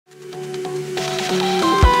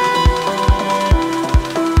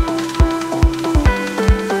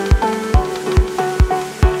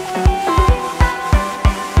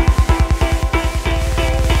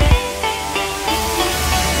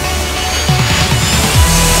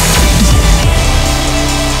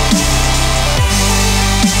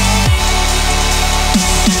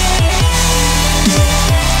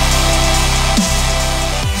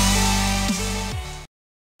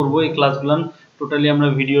করব এই ক্লাসগুলো টোটালি আমরা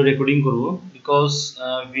ভিডিও রেকর্ডিং করব বিকজ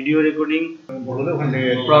ভিডিও রেকর্ডিং প্রবলেম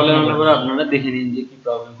হলে পরে আপনারা দেখে নিন যে কি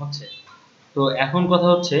প্রবলেম হচ্ছে। তো এখন কথা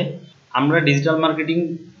হচ্ছে আমরা ডিজিটাল মার্কেটিং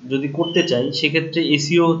যদি করতে চাই সেক্ষেত্রে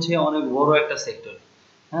এসইও হচ্ছে অনেক বড় একটা সেক্টর।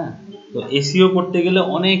 হ্যাঁ, তো এসইও করতে গেলে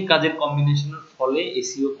অনেক কাজের কম্বিনেশনের ফলে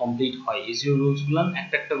এসইও কমপ্লিট হয়। এসইও রুলসগুলো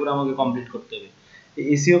একটা একটা করে আমাকে কমপ্লিট করতে হবে।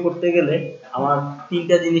 এসইও করতে গেলে আমার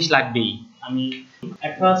তিনটা জিনিস লাগবেই। আমি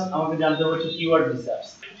এট ফার্স্ট আমাকে জানতে হচ্ছে কিওয়ার্ড রিসার্চ,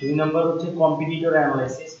 দুই নাম্বার হচ্ছে কম্পিটিটর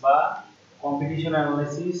অ্যানালাইসিস বা কম্পিটিশন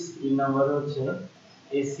অ্যানালাইসিস, তিন নাম্বার হচ্ছে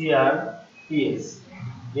এসইআর পিএস।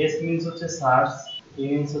 এস মিন্স হচ্ছে সার্চ, ই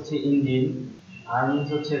মিন্স হচ্ছে ইঞ্জিন, আর মিন্স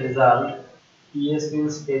হচ্ছে রেজাল্ট, পিএস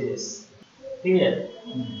মিন্স পেজেস। ঠিক আছে?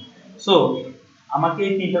 সো আমাকে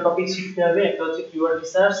এই তিনটা টপিক শিখতে হবে। একটা হচ্ছে keyword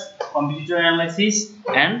research, competitor analysis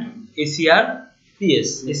and SER PS.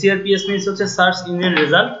 SER PS means হচ্ছে সার্চ ইঞ্জিন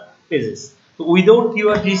রেজাল্ট পেজেস। তো উইদাউট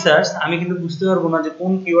কিওয়ার্ড রিসার্চ আমি কিন্তু বুঝতে পারবো না যে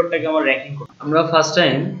কোন কিওয়ার্ডটাকে আমার র‍্যাঙ্কিং করতে। আমরা ফার্স্ট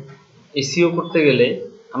টাইম এসইও করতে গেলে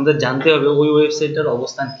আমাদের জানতে হবে ওই ওয়েবসাইটটার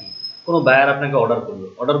অবস্থান কি। কোনো বায়ার আপনাকে অর্ডার করলো,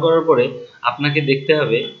 অর্ডার করার পরে আপনাকে দেখতে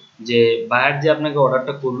হবে যে বায়ার যে আপনাকে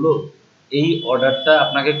অর্ডারটা করলো এই অর্ডারটা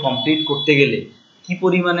আপনাকে কমপ্লিট করতে গেলে কি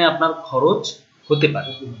পরিমাণে আপনার খরচ হতে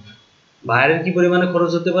পারে। বায়ারের কি পরিমাণে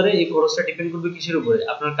খরচ হতে পারে এই খরচটা ডিপেন্ড করবে কিসের উপরে?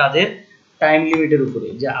 আপনার কাজের টাইম লিমিটের উপরে,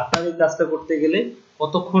 যে আপনার এই কাজটা করতে গেলে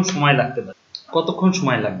কতক্ষণ সময় লাগতে পারে, কতক্ষণ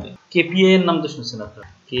সময় লাগবে। কেপিআই এর নাম তো শুনছেন আপনারা,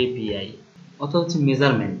 কেপিআই অর্থাৎ হচ্ছে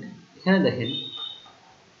মেজারমেন্ট। এখানে দেখেন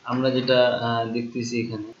আমরা যেটা দেখতেছি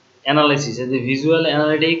এখানে অ্যানালাইসিস, যে visual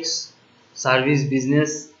analytics, service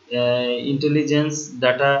business intelligence,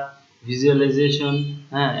 data visualisation,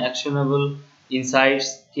 হ্যাঁ, actionable insights,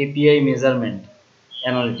 KPI measurement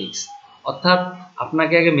analytics. অর্থাৎ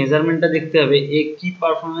আপনাকে আগে মেজারমেন্টটা দেখতে হবে, এ কি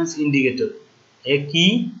পারফরমেন্স ইন্ডিকেটর, এ কি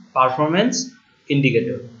পারফরমেন্স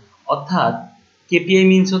ইন্ডিকেটর। অর্থাৎ কেপিআই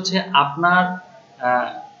মিন্স হচ্ছে আপনার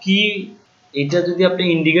কি, এটা যদি আপনি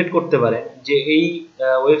ইন্ডিকেট করতে পারেন যে এই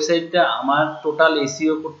ওয়েবসাইটটা আমার টোটাল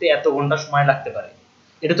এসইও করতে এত ঘন্টা সময় লাগতে পারে,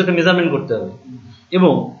 এটা তো একটা মেজারমেন্ট করতে হবে।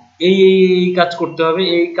 এবং এই এই কাজ করতে হবে,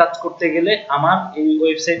 এই কাজ করতে গেলে আমার এই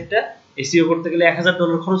ওয়েবসাইটটা এসইও করতে গেলে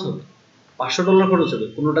 $1000 খরচ হবে, $500 খরচ হবে,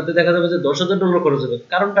 কোনোটাতে দেখা যাবে যে $10,000 খরচ হবে।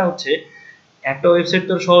 কারণটা হচ্ছে একটা ওয়েবসাইট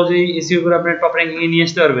তো সহজেই এসইও করে আপনি টপ র্যাঙ্কিংয়ে নিয়ে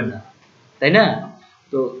আসতে পারবেন না, তাই না?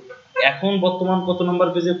 তো এখন বর্তমান কত নম্বর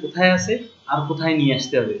পেজে কোথায় আছে আর কোথায় নিয়ে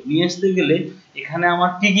আসতে হবে, নিয়ে আসতে গেলে এখানে আমার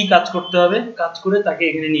কি কি কাজ করতে হবে, কাজ করে তাকে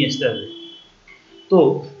এখানে নিয়ে আসতে হবে। তো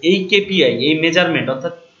এই কেপিআই, এই মেজারমেন্ট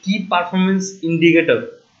অর্থাৎ কি পারফরমেন্স ইন্ডিকেটর,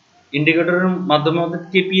 ইন্ডিকেটরের মাধ্যমে অর্থাৎ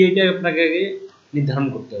কেপিআইটা আপনাকে আগে নির্ধারণ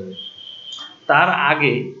করতে হবে। তার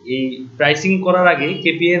আগে এই প্রাইসিং করার আগে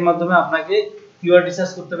কেপিআই এর মাধ্যমে আপনাকে কিওয়ার্ড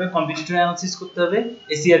রিসার্চ করতে হবে, কম্পিটিটর অ্যানালিসিস করতে হবে,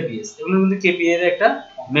 এসইআর পিএস, এগুলো কিন্তু কেপিআই এর একটা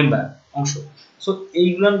মেম্বার অংশ। সো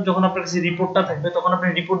এইগুলো যখন আপনার কাছে রিপোর্টটা থাকবে তখন আপনি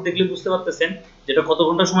রিপোর্ট দেখলে বুঝতে পারতেছেন যেটা কত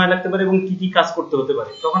ঘন্টা সময় লাগতে পারে এবং কি কি কাজ করতে হতে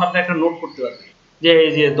পারে। তখন আপনি একটা নোট করতে পারবেন যে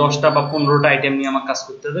এই যে 10টা বা 15টা আইটেম নিয়ে আমার কাজ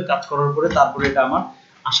করতে হবে, কাজ করার পরে তারপরে এটা আমার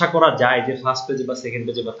আশা করা যায় যে ফার্স্ট পেজে বা সেকেন্ড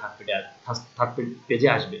পেজে বা থার্ড পেজে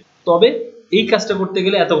আসবে। তবে এই কাজটা করতে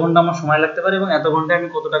গেলে এত ঘন্টা আমার সময় লাগতে পারে এবং এত ঘন্টায় আমি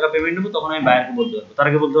কত টাকা পেমেন্ট নেবো তখন আমি বায়ারকে বলতে পারবো, তার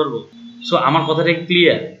আগে বলতে পারবো। সো আমার কথাটা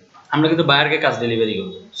ক্লিয়ার, আমরা কিন্তু বায়ারকে কাজ ডেলিভারি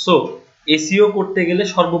করবো। সো এসইও করতে গেলে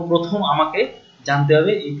সর্বপ্রথম আমাকে জানতে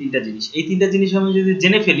হবে এই তিনটা জিনিস। এই তিনটা জিনিস আমি যদি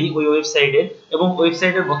জেনে ফেলি ওই ওয়েবসাইটে, এবং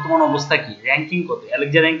ওয়েবসাইটের বর্তমান অবস্থা কি, র্যাঙ্কিং কত,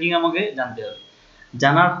 অ্যালেক্সা র্যাঙ্কিং আমাকে জানতে হবে।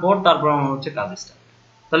 জানার পর তারপর আমার হচ্ছে কাজ স্টার্ট।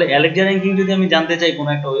 তাহলে অ্যালেক্সা র্যাঙ্কিং যদি আমি জানতে চাই কোনো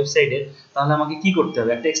একটা ওয়েবসাইটে, তাহলে আমাকে কি করতে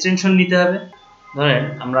হবে? একটা এক্সটেনশন নিতে হবে। ধরেন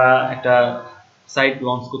আমরা একটা সাইট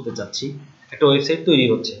লঞ্চ করতে চাচ্ছি, একটা ওয়েবসাইট তৈরি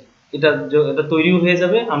হচ্ছে, এটা তৈরিও হয়ে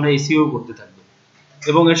যাবে, আমরা এসইও করতে থাকবো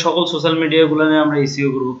এবং এর সকল সোশ্যাল মিডিয়াগুলো নিয়ে আমরা এসইও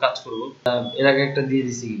করবো, কাজ করবো। এর আগে একটা দিয়ে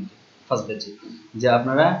দিছি কিন্তু ফার্স্ট ব্যাচে যে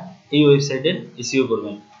আপনারা এই ওয়েবসাইটের এসইও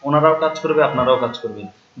করবেন, ওনারাও কাজ করবে আপনারাও কাজ করবেন,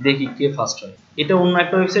 দেখি কে ফার্স্ট হয়। এটা অন্য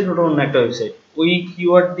একটা ওয়েবসাইট, ওটা অন্য একটা ওয়েবসাইট, ওই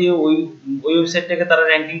কিওয়ার্ড দিয়ে ওই ওয়েবসাইটটাকে তারা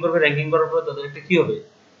র্যাঙ্কিং করবে, র্যাঙ্কিং করার পরে তাদের একটা কি হবে,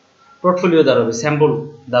 পোর্টফোলিও দাঁড়াবে, স্যাম্পল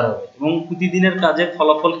দাঁড়াবে, এবং প্রতিদিনের কাজের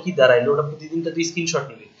ফলাফল কি দাঁড়াইলো ওটা প্রতিদিনটা তুই স্ক্রিনশট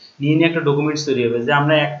নিবে, নিয়ে নিয়ে একটা ডকুমেন্টস তৈরি হবে যে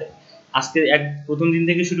আমরা আজকে প্রথম দিন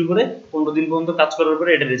থেকে শুরু করে 15 দিন পর্যন্ত কাজ করার পরে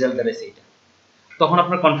এটা রেজাল্ট দাঁড়াইছে এটা। তখন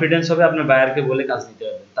আপনার কনফিডেন্স হবে, আপনার বায়ারকে বলে কাজ নিতে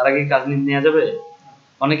হবে। তার আগে কাজ নেওয়া যাবে?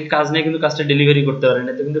 অনেকে কাজ নেয় কিন্তু কাজটা ডেলিভারি করতে পারে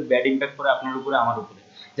না, তো কিন্তু ব্যাড ইম্প্যাক্ট করে আপনার উপরে, আমার উপরে।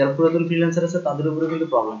 যারা পুরাতন ফ্রিল্যান্সার আছে তাদের উপরে কিন্তু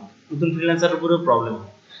প্রবলেম হয়, নতুন ফ্রিল্যান্সারের উপরেও প্রবলেম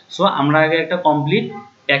হয়। সো আমরা আগে একটা কমপ্লিট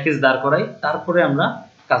প্যাকেজ দাঁড় করাই, তারপরে আমরা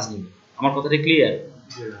কাজ নিব। আমার কথাটা ক্লিয়ার?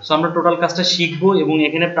 সো আমরা টোটাল কাজটা শিখবো এবং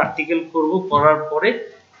এখানে প্র্যাকটিক্যাল করব, করার পরে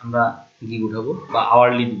আমরা গিগ উঠাবো বা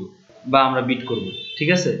আওয়ারলি দিব বা আমরা বিট করব, ঠিক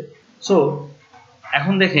আছে? সো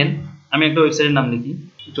এখন দেখেন আমি একটা ওয়েবসাইটের নাম লিখি,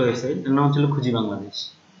 একটা ওয়েবসাইট এর নাম হচ্ছে খুঁজি বাংলাদেশ।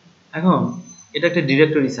 এখন এটা একটা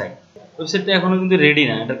ডিরেক্টরি সাইট, ওয়েবসাইটটা এখনো কিন্তু রেডি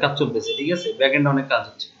না, এটার কাজ চলতেছে, ঠিক আছে, ব্যাকএন্ডে অনেক কাজ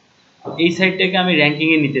হচ্ছে। এই সাইটটাকে আমি র্যাঙ্কিং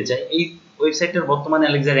এ নিতে চাই। এই ওয়েবসাইটটার বর্তমানে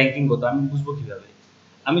অ্যালেক্সা র্যাঙ্কিং কত আমি বুঝবো কিভাবে?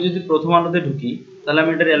 আমি যদি প্রথম আলোতে ঢুকি তাহলে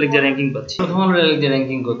আমি এটার অ্যালেক্সা র্যাঙ্কিং পাচ্ছি। প্রথম আলোর অ্যালেক্সা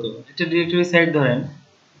র্যাঙ্কিং কত? একটা ডিরেক্টরি সাইট ধরেন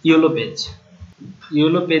ইয়েলো পেজ,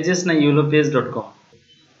 ইয়েলো পেজেস না ইয়েলোপেজ.com,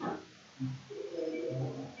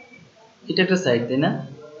 এটা একটা সাইট তাই না?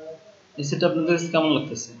 এই সাইটটা আপনাদের কাছে কেমন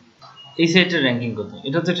লাগতেছে? এই সাইটের র্যাঙ্কিং কত?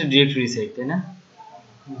 এটা তো একটা ডিরেক্টরি সাইট তাই না?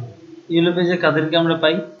 ইয়েলো পেজে কাদেরকে আমরা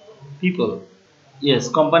পাই? পিপল। ইয়েস,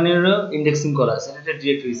 কোম্পানিরও ইন্ডেক্সিং করা আছে, এটা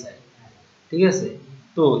ডিরেক্টরি সাইট, ঠিক আছে।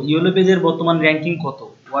 তো ইয়েলো পেজের বর্তমান র্যাঙ্কিং কত,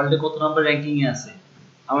 ওয়ার্ল্ডে কত নাম্বার র্যাঙ্কিং এ আছে?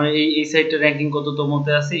 আমরা এই সাইটটার র্যাঙ্কিং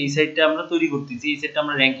কততমতে আছে? এই সাইটটা আমরা তৈরি করতেছি, এই সাইটটা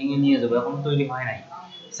আমরা র্যাঙ্কিং এ নিয়ে যাব, এখনো তৈরি হয় নাই।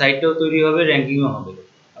 সাইটটাও তৈরি হবে, র্যাঙ্কিংও হবে।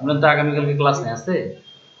 আপনার তো আগামীকালকে ক্লাস নেই, আছে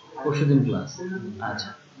পরশুদিন ক্লাস। আচ্ছা,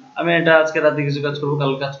 আমি এটা আজকে রাতে কিছু কাজ করব,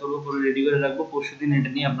 কাল কাজ করব, করে রেডি করে রাখবো, পরশুদিন এটা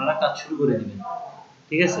নিয়ে আপনারা কাজ শুরু করে দিবেন,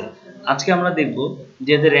 ঠিক আছে। আজকে আমরা দেখব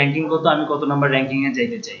যে এদের র্যাঙ্কিং কত, আমি কত নাম্বার র্যাঙ্কিং এ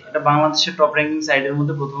যাইতে চাই। এটা বাংলাদেশের টপ র্যাঙ্কিং সাইটের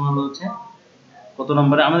মধ্যে প্রথম হলো হচ্ছে কত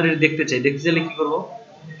নম্বরে আমাদের এটা দেখতে চাই। দেখতে চাইলে কি করব?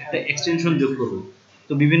 একটা এক্সটেনশন যোগ করব।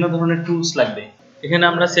 তো বিভিন্ন ধরনের টুলস লাগবে। এখানে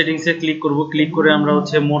আমরা সেটিংসে ক্লিক করব, ক্লিক করে আমরা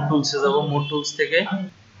হচ্ছে মোর টুলসে যাব। মোর টুলস থেকে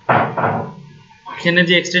এখানে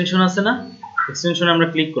যে এক্সটেনশন আছে না, এক্সটেনশনে আমরা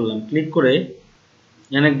ক্লিক করলাম, ক্লিক করে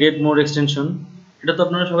এখানে গেট মোর এক্সটেনশন, এটা তো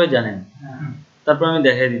আপনারা সবাই জানেন। তারপর আমি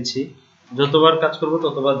দেখাই দিচ্ছি, যতবার কাজ করব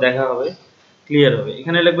ততবার দেখা হবে, ক্লিয়ার হবে।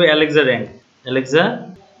 এখানে লিখবে অ্যালেক্সা র্যাঙ্ক। অ্যালেক্সা,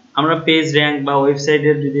 আমরা পেজ র্যাঙ্ক বা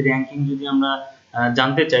ওয়েবসাইটের যদি র্যাঙ্কিং যদি আমরা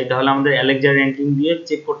জানতে চাই তাহলে আমাদের অ্যালেক্সা র্যাঙ্কিং দিয়ে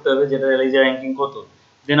চেক করতে হবে যেটা অ্যালেক্সা র্যাঙ্কিং কত।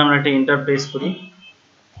 দেন আমরা একটা এন্টার প্রেস করি,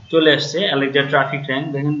 চলে আসছে অ্যালেক্সা ট্রাফিক র্যাঙ্ক,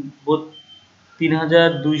 দেখেন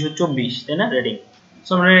 3224 তাই না রেটিং।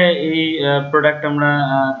 সো আমরা এই প্রোডাক্ট আমরা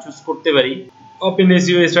চুজ করতে পারি। Open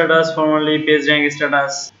SEO status, formally page rank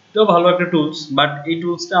status, তো ভালো একটা টুলস, বাট এই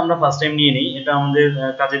টুলসটা আমরা ফার্স্ট টাইম নিয়ে নিই, এটা আমাদের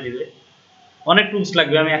কাজে দিবে। অনেক টুলস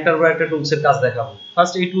লাগবে, আমি একটার পর একটা টুলসের কাজ দেখাবো।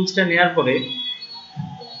 ফার্স্ট এই টুলসটা নেওয়ার পরে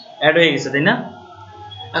অ্যাড হয়ে গেছে তাই না।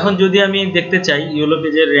 এখন যদি আমি দেখতে চাই ইয়েলো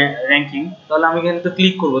পেজের র্যাঙ্কিং, তাহলে আমি এখানে তো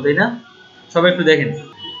ক্লিক করবো তাই না। সবাই একটু দেখেন,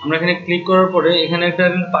 আমরা এখানে ক্লিক করার পরে এখানে একটা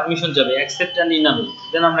পারমিশন যাবে, অ্যাকসেপ্ট অ্যান্ড ইনাবল।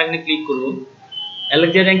 দেন আমরা এখানে ক্লিক করব।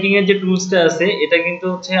 অ্যালেক্সা র্যাঙ্কিং এর যে টুলসটা আছে এটা কিন্তু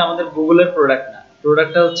হচ্ছে আমাদের গুগলের প্রোডাক্ট না,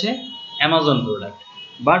 প্রোডাক্টটা হচ্ছে অ্যামাজন প্রোডাক্ট।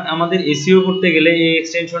 বাট আমাদের এসইও করতে গেলে এই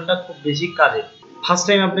এক্সটেনশনটা খুব বেশি কাজের। ফার্স্ট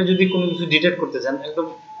টাইম আপনি যদি কোনো কিছু ডিটেক্ট করতে চান, একদম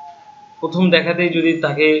প্রথম দেখাতেই যদি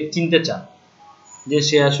তাকে চিনতে চান যে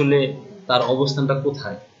সে আসলে তার অবস্থানটা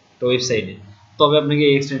কোথায় তো ওয়েবসাইটে, তবে আপনাকে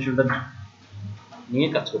এই এক্সটেনশনটা নিয়ে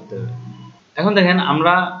কাজ করতে হবে। এখন দেখেন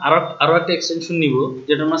আমরা আরো একটা এক্সটেনশন নিব,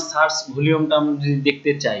 যেটা আমরা সার্চ ভলিউমটা আমরা যদি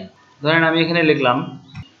দেখতে চাই। ধরেন আমি এখানে লিখলাম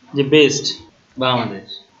যে বেস্ট বাংলাদেশ,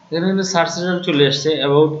 এখানে কিন্তু সার্চ রেজাল্ট চলে আসছে।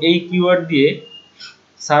 অ্যাবাউট এই কিওয়ার্ড দিয়ে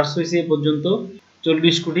সার্চ হয়েছে এ পর্যন্ত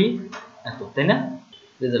 40 কোটি এত তাই না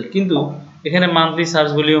রেজাল্ট। কিন্তু এখানে মান্থলি সার্চ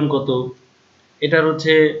ভলিউম কত, এটার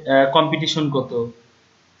হচ্ছে কম্পিটিশন কত,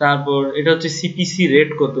 তারপর এটা হচ্ছে সিপিসি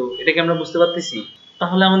রেট কত, এটাকে আমরা বুঝতে পারতেছি।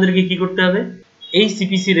 তাহলে আমাদেরকে কি করতে হবে? এই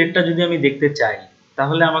সিপিসি রেটটা যদি আমি দেখতে চাই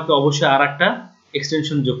তাহলে আমাকে অবশ্যই আর একটা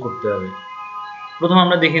এক্সটেনশন যোগ করতে হবে। প্রথম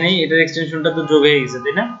আমরা দেখে নেই এটার এক্সটেনশনটা তো যোগ হয়ে গেছে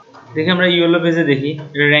তাই না। দেখি আমরা ইয়েলো পেজে দেখি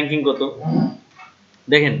এটার র্যাঙ্কিং কত।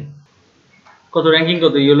 দেখেন কত র্যাঙ্কিং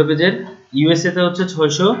কত ইয়েলো পেজের। ইউএসএ তে হচ্ছে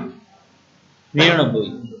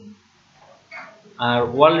 699, আর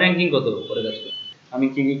ওয়ার্ল্ড র্যাঙ্কিং কত করে কাজ করে। আমি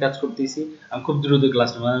কি কি কাজ করতেছি, আমি খুব দ্রুত ক্লাস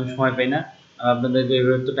নেব, আমি সময় পাই না, আপনাদেরকে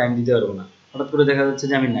এভাবে তো টাইম দিতে পারবো না। হঠাৎ করে দেখা যাচ্ছে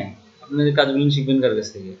যে আমি নাই, আপনাদের কাজগুলো শিখবেন কার কাছ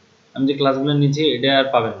থেকে। আমি যে ক্লাসগুলো নিচ্ছি এটা আর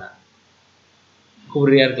পাবেন না, খুব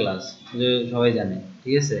রেয়ার ক্লাস, যে সবাই জানে,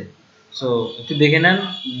 ঠিক আছে। সো একটু দেখে নেন,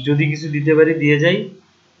 যদি কিছু দিতে পারি দিয়ে যাই,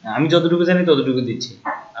 আমি যতটুকু জানি ততটুকু দিচ্ছি,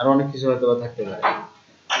 আর অনেক কিছু হয়তো থাকতে পারে।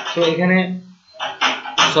 তো এখানে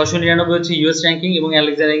 699 হচ্ছে ইউএস র্যাঙ্কিং এবং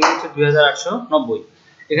অ্যালেক্সা র্যাঙ্কিং হচ্ছে 2890।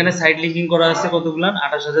 এখানে সাইড লিঙ্কিং করা আছে কতগুলান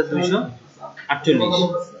 28248।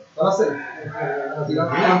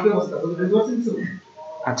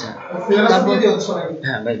 আচ্ছা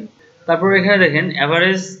হ্যাঁ ভাই, তারপর এখানে দেখেন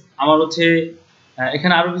এভারেজ আমার হচ্ছে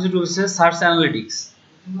এখানে আরো কিছু টুলস আছে। সার্চ অ্যানালিটিক্স,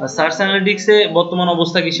 সার্চ অ্যানালিটিক্সে বর্তমান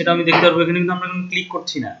অবস্থা কি সেটা আমি দেখতে পারবো। এখানে কিন্তু আমরা কোনো ক্লিক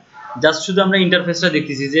করছি না, জাস্ট শুধু আমরা ইন্টারফেসটা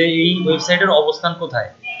দেখতেছি যে এই ওয়েবসাইটের অবস্থান কোথায়।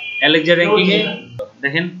 অ্যালেক্সা র্যাঙ্কিং এ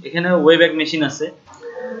দেখেন এখানে ওয়েব এক মেশিন আছে,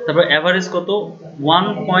 তারপর এভারেজ কত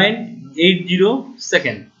 1.80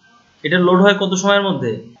 সেকেন্ড। এটা লোড হয় কত সময়ের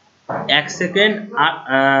মধ্যে? 1 সেকেন্ড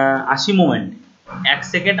 80 মোমেন্ট। 1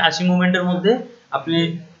 সেকেন্ড 80 মোমেন্টের মধ্যে আপনি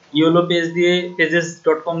ইয়েলো পেজ দিয়ে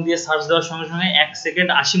pages.com দিয়ে সার্চ দেওয়ার সঙ্গে সঙ্গে 1 সেকেন্ড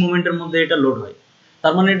 80 মোমেন্টের মধ্যে এটা লোড হয়।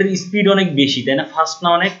 তার মানে এটার স্পিড অনেক বেশি তাই না, ফাস্ট না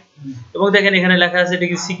অনেক। এবং দেখেন এখানে লেখা আছে এটা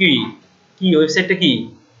কি সিকিউরিটি, কি ওয়েবসাইটটা কি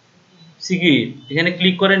সিকিউরিটি। এখানে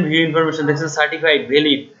ক্লিক করেন ভিউ ইনফরমেশন, দেখছেন certified,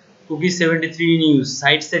 valid, cookie 73 in use,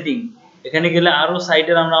 site setting, এখানে গেলে আরো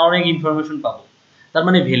সাইটের আমরা অনেক ইনফরমেশন পাবো, তার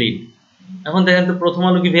মানে ভ্যালিড। এখন দেখেন তো প্রথম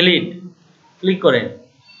আলো কি ভ্যালিড? ক্লিক করেন,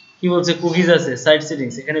 কি বলছে কুকিজ আছে, সাইট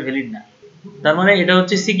সেটিংস, এখানে ভ্যালিড না। তার মানে এটা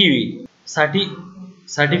হচ্ছে সিকিউই,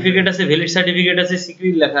 সার্টিফিকেট আছে, ভ্যালিড সার্টিফিকেট আছে,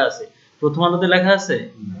 সিকিউই লেখা আছে। প্রথম আলোতে লেখা আছে?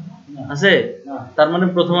 আছে। তার মানে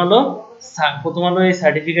প্রথম আলো এই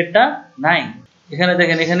সার্টিফিকেটটা নাই। এখানে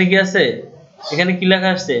দেখেন, এখানে কি আছে? এখানে কি লেখা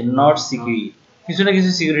আছে? Not secure. কিছু না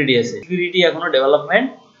কিছু সিকিউরিটি আছে, সিকিউরিটি এখনো ডেভেলপমেন্ট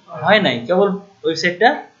হয় নাই, কেবল ওয়েবসাইটটা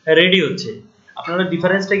রেডি হচ্ছে। আপনারা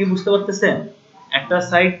ডিফারেন্সটা কি বুঝতে পারতেছেন? একটা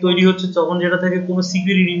সাইট তৈরি হচ্ছে তখন যেটা থাকে কোনো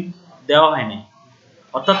সিকিউরিটি দেওয়া হয় না,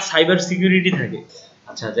 অর্থাৎ সাইবার সিকিউরিটি থাকে।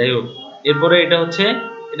 আচ্ছা যাই হোক, এরপরে এটা হচ্ছে,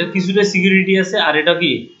 এটা কিছুটা সিকিউরিটি আছে, আর এটা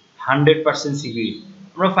কি 100% সিকিউরিটি।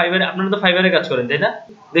 আমরা ফাইবারে, আপনারা তো ফাইবারে কাজ করেন তাই না?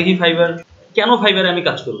 দেখি ফাইবার, কেন ফাইবারে আমি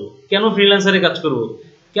কাজ করব? কেন ফ্রিল্যান্সারে কাজ করব?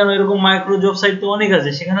 কেন এরকম মাইক্রো জব সাইট তো অনেক আছে,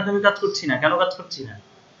 সেখানে তো আমি কাজ করছি না, কেন কাজ করছি না?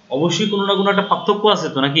 অবশ্যই কোনো না কোনো একটা পার্থক্য আছে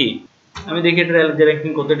তো নাকি? আমি দেখি এটা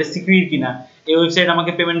র্যাঙ্কিং কত, এটা সিকিউর কিনা, এই ওয়েবসাইট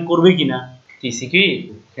আমাকে পেমেন্ট করবে কিনা। কি সিকিউর?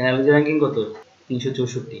 এখানে র্যাঙ্কিং কত?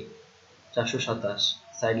 364, 427,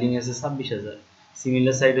 সাইড লিঙ্ক আছে 26,000,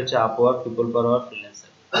 সিমিলার সাইট হচ্ছে Upwork, people per hour, freelancer.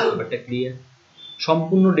 ব্যাপারটা ক্লিয়ার?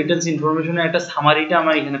 সম্পূর্ণ ডিটেলস ইনফরমেশনের একটা সামারিটা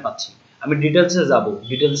আমরা এখানে পাচ্ছি। আমি ডিটেলসে যাব,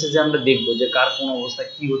 ডিটেলসে যে আমরা দেখব যে কার কোন অবস্থা,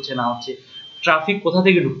 কি হচ্ছে না হচ্ছে, ট্রাফিক কোথা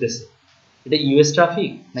থেকে ঢুকতেছে, এটা ইউএস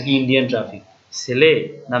ট্রাফিক নাকি ইন্ডিয়ান ট্রাফিক, ছেলে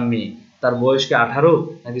না মেয়ে, তার বয়স কি 18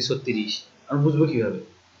 নাকি 36, আমি বুঝবো কিভাবে?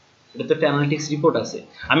 এটা তো একটা অ্যানালিটিক্স রিপোর্ট আছে।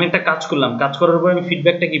 আমি একটা কাজ করলাম, কাজ করার পর আমি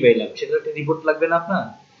ফিডব্যাকটা কি পাইলাম, সেটা একটা রিপোর্ট লাগবে না আপনার?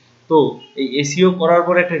 তো এই এসইও করার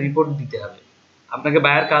পর একটা রিপোর্ট দিতে হবে আপনাকে।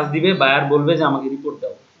 বায়ার কাজ দিবে, বায়ার বলবে যে আমাকে রিপোর্ট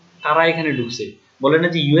দাও, কারা এখানে ঢুকছে। বলে না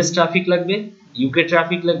যে ইউএস ট্রাফিক লাগবে, ইউকে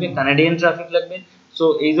ট্রাফিক লাগবে, কানাডিয়ান ট্রাফিক লাগবে। সো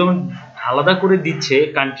এই যখন আলাদা করে দিচ্ছে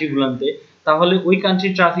কান্ট্রিগুলোতে, তাহলে ওই কান্ট্রি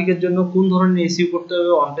ট্রাফিকের জন্য কোন ধরনের এসইও করতে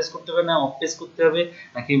হবে, অন পেজ করতে হবে না অফ পেজ করতে হবে,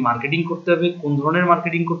 নাকি মার্কেটিং করতে হবে, কোন ধরনের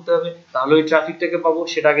মার্কেটিং করতে হবে, তাহলে ওই ট্রাফিকটাকে পাবো,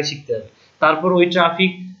 সেটা আগে শিখতে হবে। তারপর ওই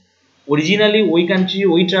ট্রাফিক অরিজিনালি ওই কান্ট্রি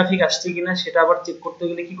ওই ট্রাফিক আসছে কিনা সেটা আবার চেক করতে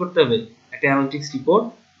গেলে কি করতে হবে? একটা অ্যানালিটিক্স রিপোর্ট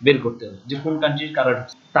বের করতে হবে যে কোন কান্ট্রির কারা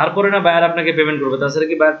ঢুকছে। তারপরে না বায়ার আপনাকে পেমেন্ট করবে, তাছাড়া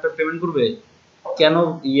কি বায়ার পেমেন্ট করবে? কেন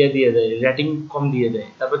ইয়ে দিয়ে দেয়, রেটিং কম দিয়ে দেয়,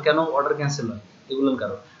 তারপর কেন অর্ডার ক্যান্সেল হয়, এগুলোর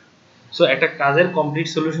কারণ। সো একটা কাজের কমপ্লিট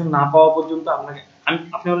সলিউশন না পাওয়া পর্যন্ত আপনাকে,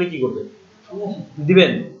 আপনি হলে কি করবেন?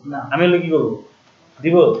 দিবেন না? আমি হলে কি করবো?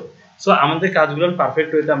 দিব। সো আমাদের কাজগুলো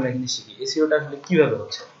পারফেক্ট ওয়েতে আমরা এখানে শিখি এসইওটা আসলে কিভাবে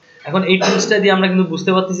হচ্ছে। এখন এই টুলসটা দিয়ে আমরা কিন্তু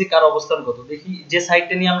বুঝতে পারতেছি কার অবস্থান কত। দেখি যে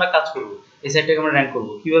সাইটটা নিয়ে আমরা কাজ করব, এই সাইটটাকে আমরা র্যাঙ্ক করব,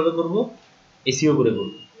 কিভাবে করব? এসইও করে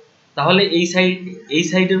করব। তাহলে এই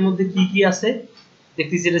সাইটের মধ্যে কি কি আছে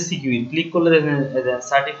দেখতেছি, এটা সিকিউর। ক্লিক করলে দেখেন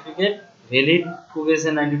সার্টিফিকেট, ভ্যালিড, কুকেছে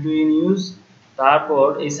 92 ইন ইউজ, তারপর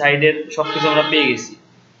এই সাইটের সবকিছু আমরা পেয়ে গেছি।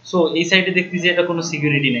 সো এই সাইটে দেখতেছি এটা কোনো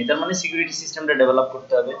সিকিউরিটি নেই, তার মানে সিকিউরিটি সিস্টেমটা ডেভেলপ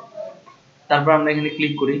করতে হবে। তারপর আমরা এখানে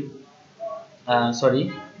ক্লিক করি,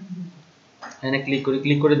 এখানে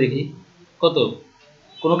ক্লিক করে দেখি কত,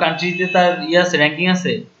 কোন কান্ট্রিতে তার আছে, র্যাঙ্কিং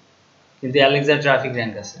আছে, কিন্তু অ্যালেক্সা ট্রাফিক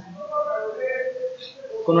র্যাঙ্ক আছে।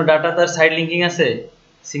 কোন ডাটা তার সাইট লিঙ্কিং আছে,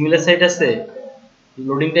 সিমিলার সাইট আছে,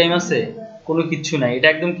 লোডিং টাইম আছে, কোনো কিচ্ছু নাই। এটা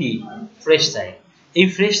একদম কি ফ্রেশ সাইট। এই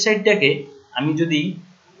ফ্রেশ সাইটটাকে আমি যদি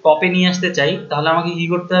টপে নিয়ে আসতে চাই, তাহলে আমাকে কি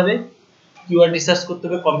করতে হবে? কিওয়ার্ড রিসার্চ করতে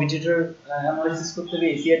হবে, কম্পিটিটর অ্যানালাইসিস করতে হবে,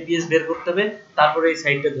 এসইআরপিএস বের করতে হবে, তারপরে এই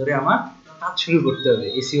সাইটটা ধরে আমার কাজ শুরু করতে হবে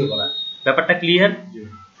এসইও করা। ব্যাপারটা ক্লিয়ার?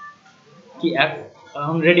 কি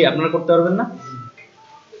এখন রেডি? আপনারা করতে পারবেন না?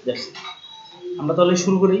 আমরা তাহলে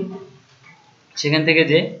শুরু করি। সেখান থেকে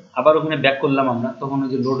যে আবার ওখানে ব্যাক করলাম আমরা, তখন ওই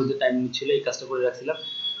যে লোড হতে টাইম নিচ্ছিল, এই কাজটা করে রাখছিলাম।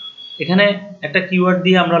 এখানে একটা কিওয়ার্ড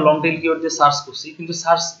দিয়ে আমরা লং টেল কিওয়ার্ড দিয়ে সার্চ করছি, কিন্তু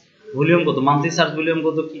সার্চ ভলিউম কত, মান্থলি সার্চ ভলিউম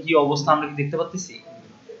কত, কি কি অবস্থা আমরা কি দেখতে পাচ্ছি?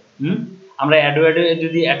 আমরা অ্যাডওয়ার্ডে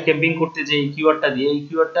যদি অ্যাড ক্যাম্পেইন করতে যাই এই কিওয়ার্ডটা দিয়ে, এই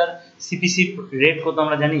কিওয়ার্ডটার সিপিসি রেট কত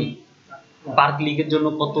আমরা জানি? পার ক্লিকের জন্য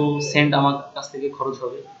কত সেন্ট আমার কাছ থেকে খরচ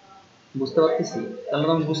হবে, বুঝতে পারতেছি? তাহলে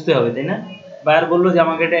তো আমি বুঝতে হবে, তাই না? বায়ার বললো যে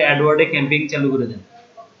আমাকে এটা অ্যাডওয়ার্ডে ক্যাম্পেইন চালু করে দেন।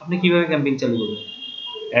 আপনি কিভাবে ক্যাম্পেইন চালু করবেন?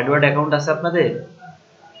 অ্যাডওয়ার্ড অ্যাকাউন্ট আছে আপনাদের?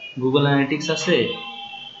 গুগল অ্যানালিটিক্স আছে?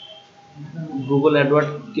 গুগল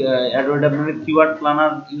অ্যাডওয়ার্ড আপনাদের কিওয়ার্ড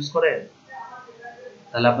প্ল্যানার ইউজ করে?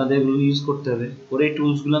 তাহলে আপনাদের এগুলো ইউজ করতে হবে, করে এই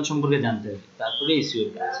টুলসগুলো সম্পর্কে জানতে হবে, তারপরে এসইও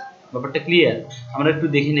এর কাজ। ব্যাপারটা ক্লিয়ার? আমরা একটু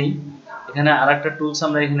দেখে নেই। এখানে আরেকটা টুলস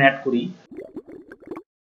আমরা এখানে অ্যাড করি,